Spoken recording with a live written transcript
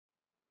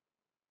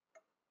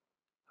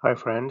Hi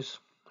friends,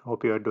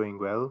 hope you are doing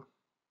well.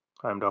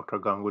 I'm Dr.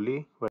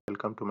 Ganguly.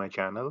 Welcome to my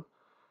channel.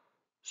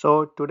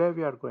 So today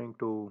we are going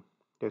to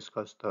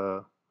discuss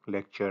the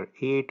lecture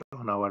 8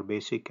 on our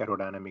basic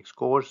aerodynamics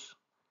course,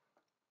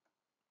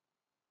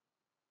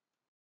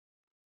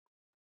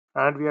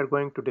 and we are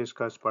going to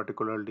discuss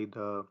particularly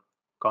the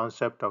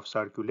concept of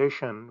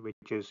circulation,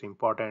 which is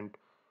important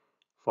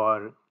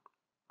for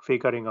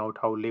figuring out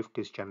how lift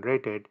is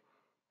generated,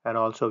 and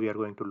also we are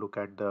going to look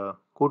at the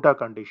Kutta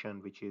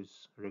condition, which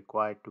is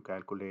required to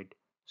calculate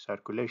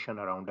circulation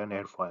around an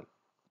airfoil.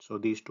 So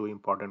these two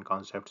important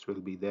concepts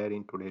will be there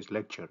in today's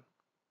lecture.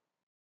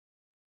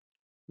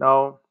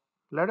 Now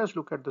let us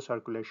look at the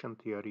circulation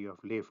theory of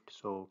lift.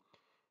 So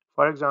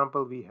for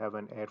example, we have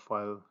an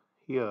airfoil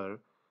here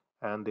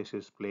and this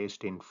is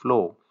placed in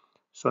flow.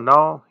 So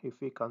now if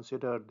we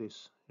consider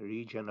this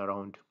region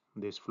around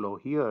this flow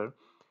here,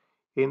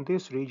 in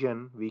this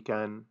region we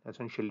can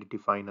essentially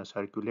define a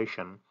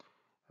circulation,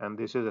 and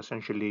this is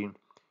essentially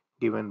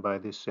given by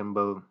this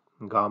symbol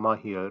gamma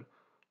here,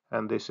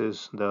 and this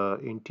is the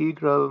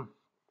integral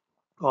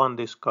on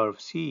this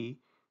curve C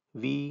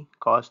v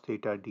cos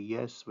theta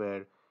ds,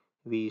 where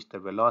v is the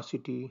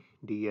velocity,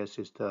 ds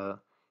is the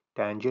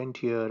tangent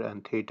here,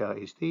 and theta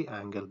is the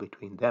angle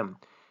between them.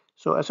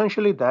 So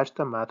essentially that's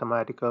the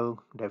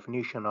mathematical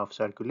definition of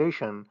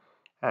circulation,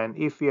 and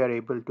if we are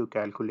able to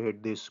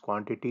calculate this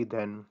quantity,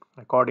 then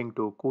according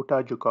to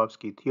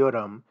Kutta-Joukowski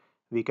theorem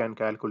we can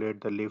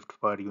calculate the lift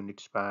per unit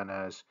span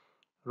as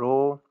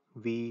rho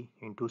v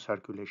into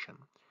circulation.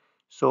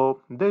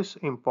 So this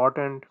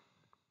important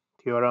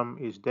theorem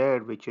is there,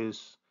 which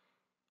is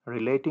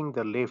relating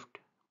the lift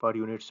per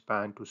unit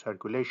span to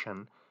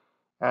circulation.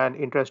 And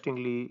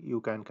interestingly,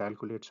 you can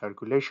calculate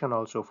circulation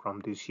also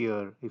from this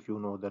here if you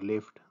know the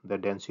lift, the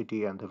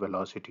density, and the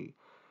velocity.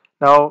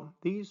 Now,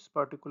 these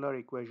particular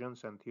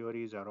equations and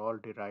theories are all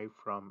derived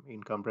from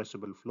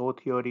incompressible flow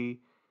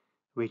theory,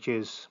 which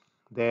is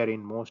there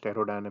in most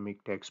aerodynamic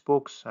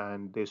textbooks,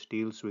 and this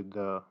deals with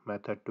the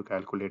method to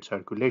calculate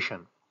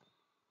circulation.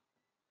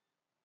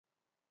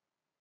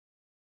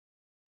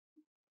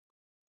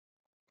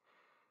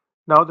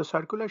 Now, the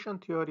circulation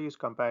theory is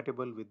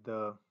compatible with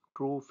the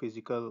true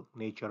physical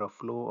nature of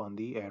flow on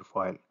the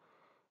airfoil.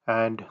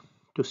 And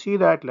to see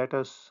that, let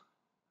us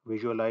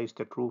visualize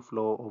the true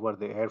flow over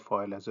the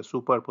airfoil as a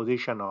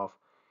superposition of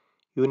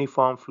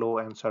uniform flow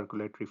and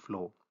circulatory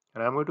flow.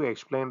 And I'm going to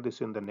explain this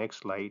in the next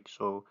slide.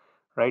 So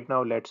right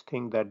now, let's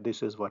think that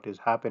this is what is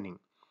happening.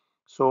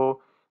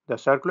 So the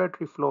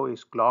circulatory flow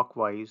is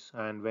clockwise,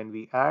 and when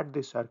we add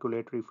this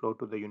circulatory flow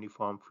to the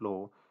uniform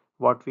flow,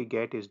 what we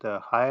get is the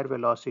higher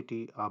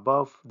velocity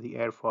above the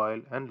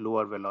airfoil and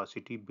lower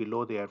velocity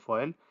below the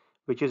airfoil,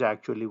 which is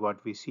actually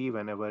what we see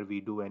whenever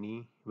we do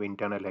any wind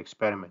tunnel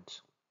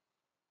experiments.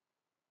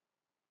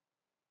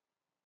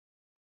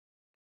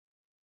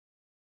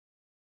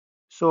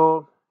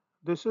 So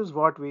this is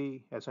what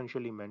we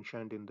essentially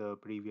mentioned in the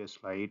previous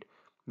slide.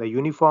 The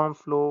uniform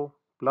flow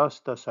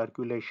plus the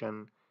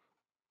circulation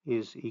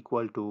is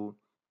equal to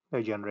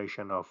the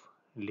generation of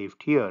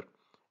lift here,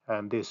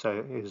 and this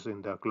is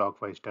in the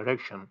clockwise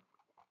direction.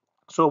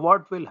 So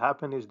what will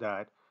happen is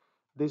that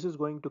this is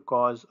going to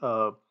cause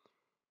a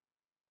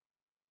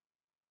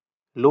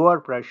lower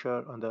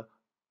pressure on the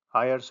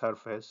higher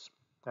surface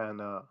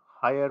and a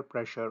higher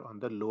pressure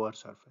on the lower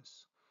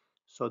surface.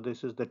 So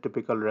this is the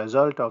typical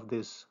result of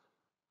this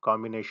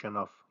combination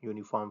of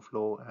uniform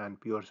flow and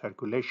pure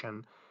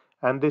circulation,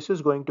 and this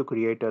is going to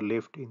create a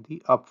lift in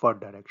the upward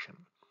direction.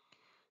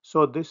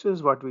 So this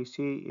is what we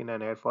see in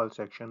an airfoil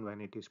section when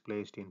it is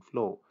placed in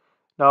flow.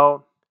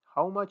 Now,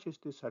 how much is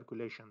this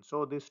circulation?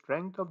 So the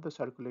strength of the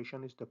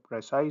circulation is the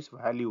precise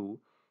value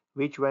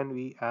which, when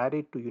we add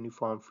it to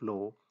uniform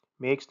flow,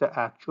 makes the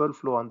actual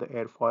flow on the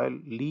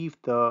airfoil leave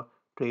the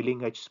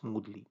trailing edge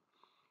smoothly.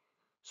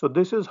 So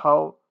this is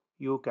how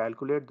you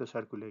calculate the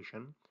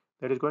circulation.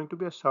 There is going to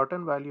be a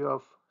certain value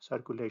of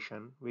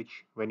circulation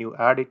which, when you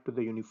add it to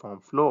the uniform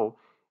flow,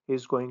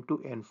 is going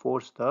to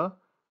enforce the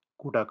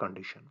Kutta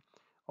condition.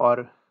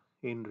 Or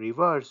in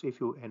reverse, if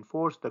you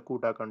enforce the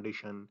Kutta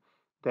condition,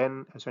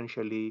 then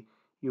essentially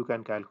you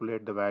can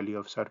calculate the value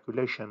of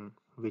circulation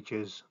which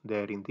is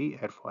there in the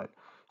airfoil.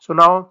 So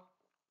now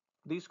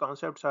these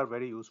concepts are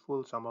very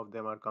useful. Some of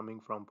them are coming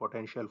from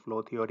potential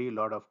flow theory. A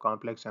lot of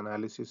complex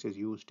analysis is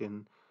used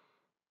in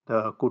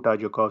the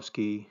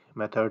Kutta-Joukowski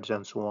methods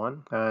and so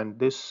on. And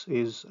this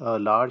is a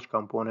large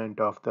component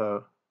of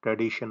the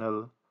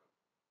traditional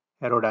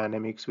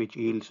aerodynamics, which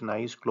yields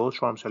nice closed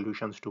form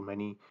solutions to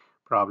many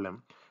problems.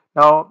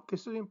 Now,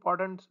 this is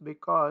important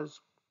because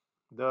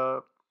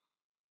the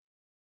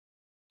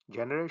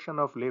generation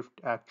of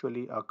lift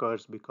actually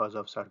occurs because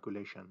of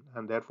circulation,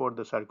 and therefore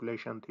the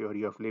circulation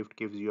theory of lift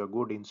gives you a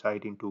good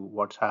insight into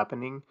what's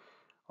happening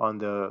on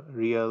the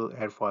real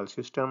airfoil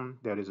system.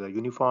 There is a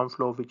uniform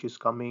flow which is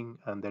coming,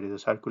 and there is a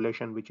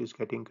circulation which is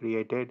getting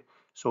created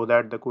so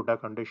that the Kutta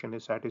condition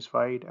is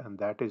satisfied, and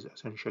that is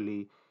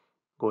essentially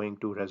going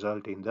to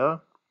result in the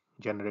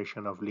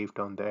generation of lift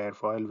on the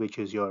airfoil, which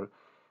is your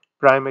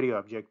primary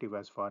objective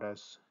as far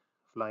as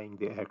flying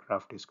the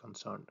aircraft is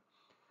concerned.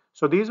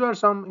 So these were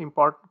some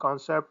important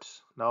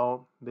concepts.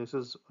 Now this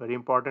is very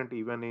important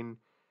even in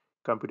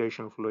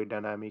computational fluid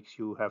dynamics.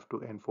 You have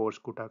to enforce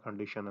Kutta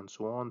condition and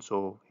so on.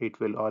 So it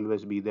will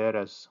always be there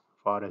as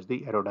far as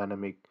the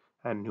aerodynamic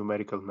and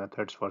numerical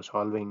methods for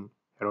solving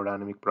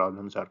aerodynamic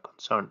problems are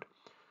concerned.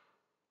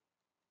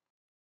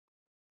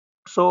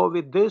 So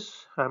with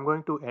this, I'm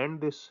going to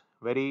end this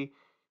very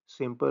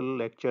simple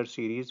lecture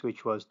series,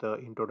 which was the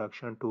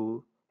introduction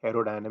to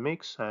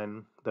aerodynamics.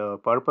 And the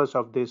purpose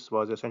of this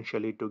was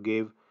essentially to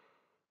give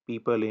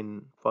people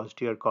in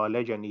first year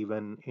college and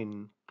even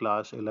in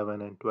class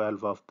 11 and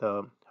 12 of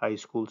the high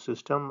school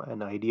system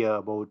an idea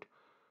about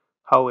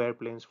how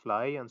airplanes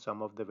fly and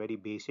some of the very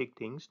basic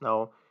things.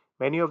 Now,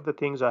 many of the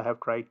things I have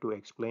tried to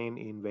explain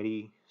in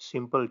very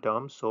simple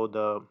terms, so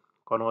the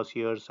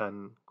connoisseurs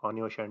and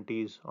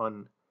cognoscentes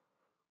on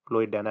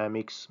fluid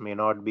dynamics may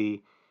not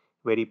be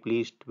very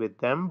pleased with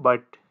them,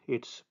 but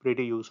it's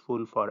pretty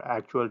useful for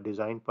actual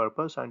design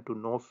purpose and to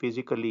know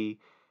physically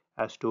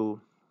as to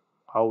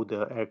how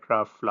the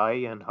aircraft fly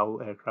and how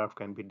aircraft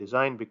can be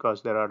designed,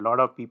 because there are a lot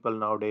of people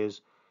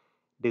nowadays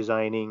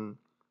designing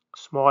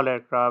small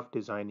aircraft,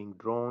 designing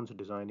drones,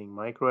 designing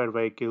micro air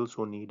vehicles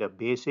who need a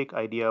basic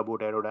idea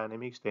about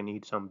aerodynamics. They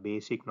need some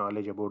basic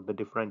knowledge about the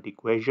different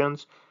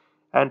equations,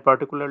 and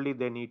particularly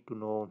they need to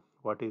know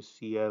what is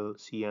CL,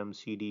 CM,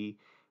 CD,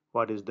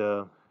 what is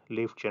the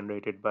lift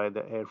generated by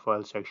the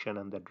airfoil section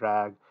and the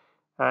drag,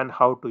 and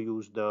how to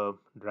use the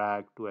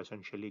drag to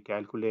essentially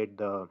calculate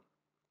the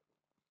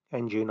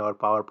engine or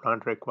power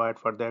plant required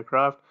for the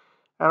aircraft,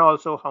 and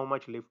also how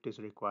much lift is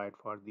required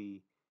for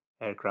the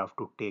aircraft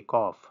to take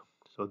off.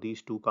 So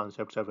these two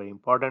concepts are very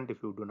important.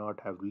 If you do not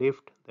have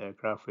lift, the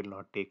aircraft will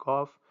not take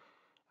off,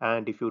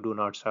 and if you do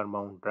not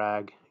surmount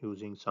drag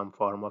using some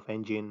form of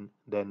engine,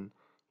 then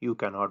you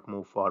cannot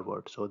move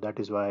forward. So that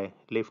is why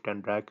lift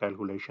and drag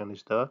calculation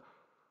is the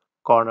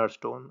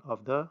cornerstone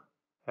of the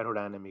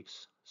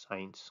aerodynamics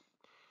science.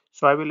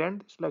 So I will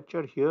end this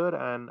lecture here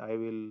and I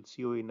will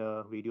see you in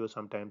a video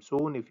sometime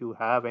soon. If you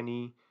have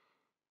any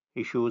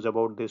issues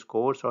about this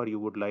course or you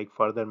would like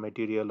further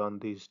material on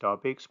these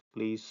topics,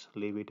 please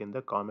leave it in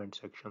the comment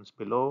sections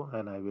below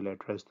and I will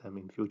address them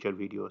in future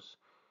videos.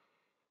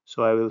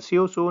 So I will see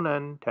you soon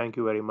and thank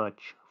you very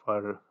much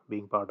for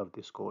being part of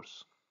this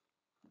course.